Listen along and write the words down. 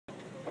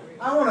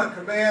I want to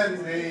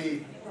commend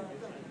the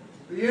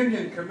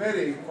Union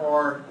Committee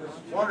for this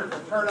wonderful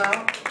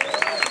turnout.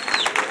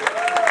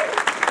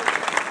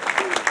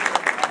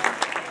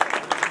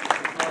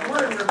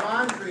 What it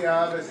reminds me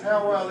of is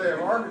how well they've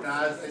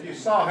organized, and you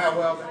saw how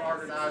well they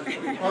organized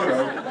the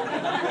photo.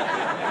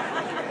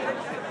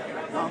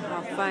 Oh,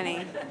 how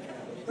funny.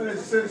 But in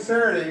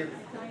sincerity,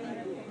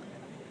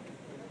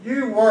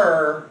 you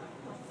were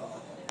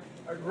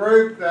a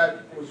group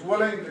that was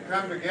willing to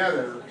come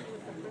together.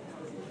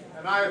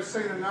 And I have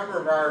seen a number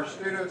of our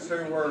students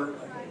who were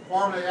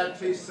formerly at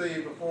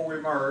TC before we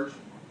merged.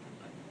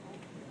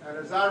 And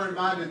as I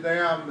reminded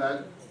them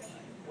that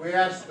we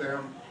asked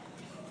them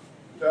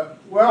to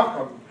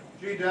welcome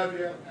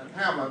GW and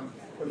Hammond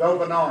with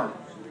open arms.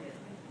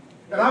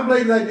 And I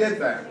believe they did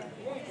that.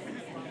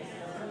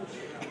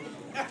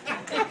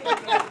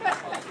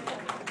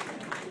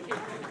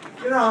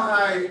 You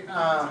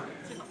know,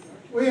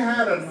 we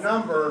had a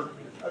number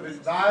of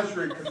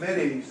advisory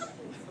committees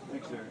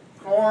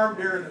formed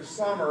during the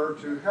summer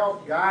to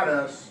help guide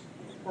us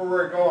where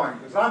we're going,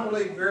 because I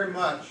believe very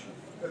much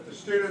that the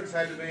students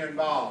had to be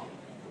involved.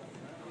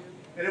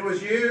 And it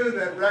was you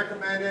that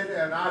recommended,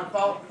 and I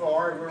fought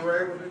for, and we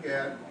were able to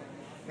get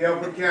the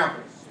open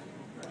campus.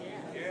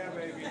 Yeah,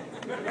 baby.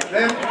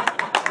 Then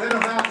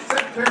about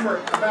September,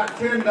 about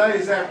 10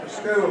 days after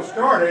school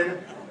started,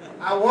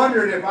 I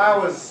wondered if I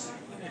was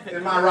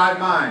in my right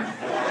mind.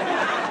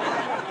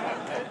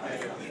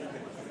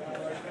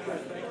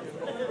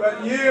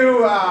 But you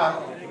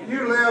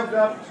lived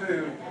up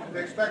to the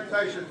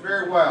expectations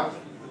very well.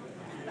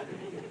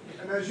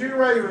 And as you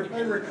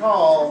may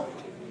recall,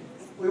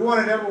 we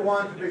wanted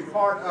everyone to be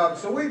part of,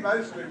 so we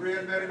basically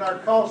reinvented our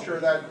culture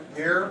that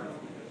year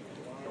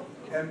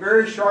in a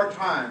very short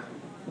time.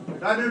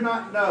 And I do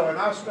not know, and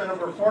I've spent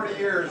over 40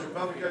 years in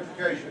public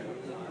education,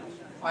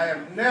 I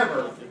have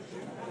never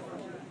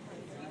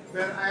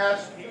been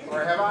asked,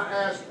 or have I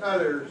asked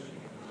others,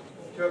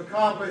 to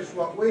accomplish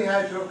what we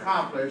had to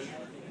accomplish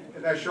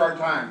in that short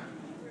time.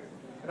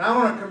 And I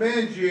want to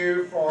commend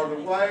you for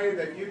the way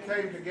that you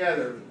came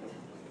together.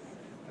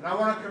 And I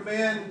want to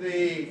commend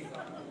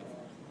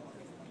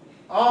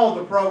all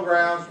the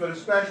programs, but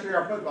especially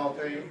our football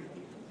team,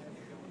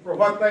 for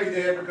what they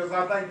did, because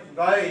I think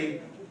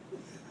they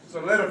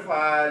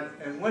solidified,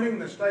 and winning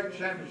the state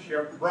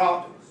championship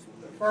brought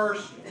the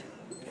first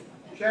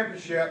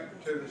championship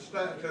to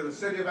the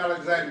city of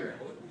Alexandria.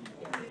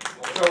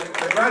 So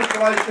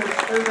congratulations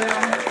to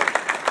them, and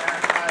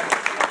I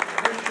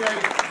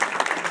appreciate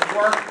the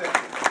work that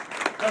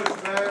Coach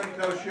Moon,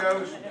 Coach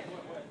Yost,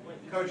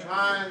 Coach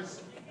Hines,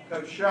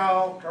 Coach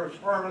Shaw, Coach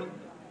Furman,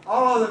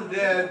 all of them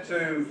did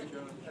to,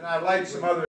 and I laid some other